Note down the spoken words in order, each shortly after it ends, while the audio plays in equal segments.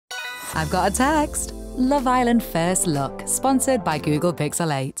I've got a text. Love Island First Look, sponsored by Google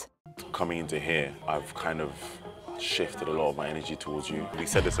Pixel 8. Coming into here, I've kind of shifted a lot of my energy towards you. We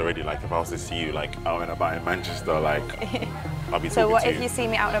said this already, like if I was to see you like out and about in Manchester, like I'll be talking to you. So what if you see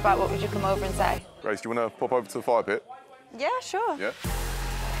me out and about, what would you come over and say? Grace, do you want to pop over to the fire pit? Yeah, sure. Yeah.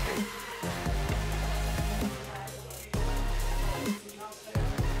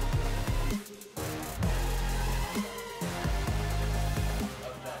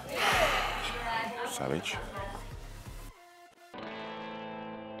 Savage.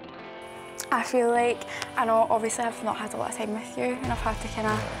 I feel like, I know obviously I've not had a lot of time with you and I've had to kind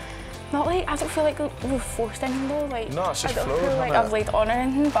of, not like, I don't feel like we've forced anything though, like, no, it's just I don't flowing, feel like isn't I've laid on or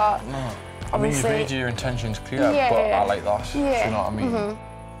anything, but no. obviously... I mean, you've made your intentions clear, yeah, but I like that, yeah. do you know what I mean?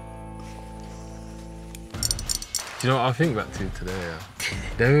 Do you know what I think back to today? Yeah?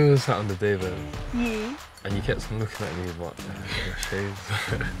 Then we were sat on the day there, Yeah. and you kept on looking at me about your shades.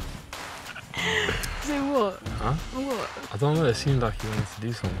 So what? Huh? What? I don't know, it seemed like you wanted to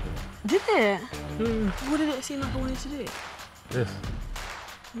do something. Did it? What did it seem like I wanted to do? This.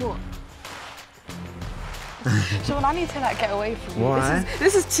 What? Sean, I need to like get away from you. Why?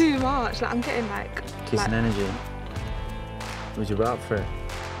 This is too much. Like I'm getting like... Kissing energy. Would you be up for it?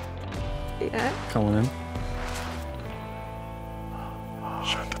 Yeah. Come on in.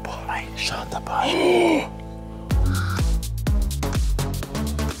 Shut the boy. Shut the boy.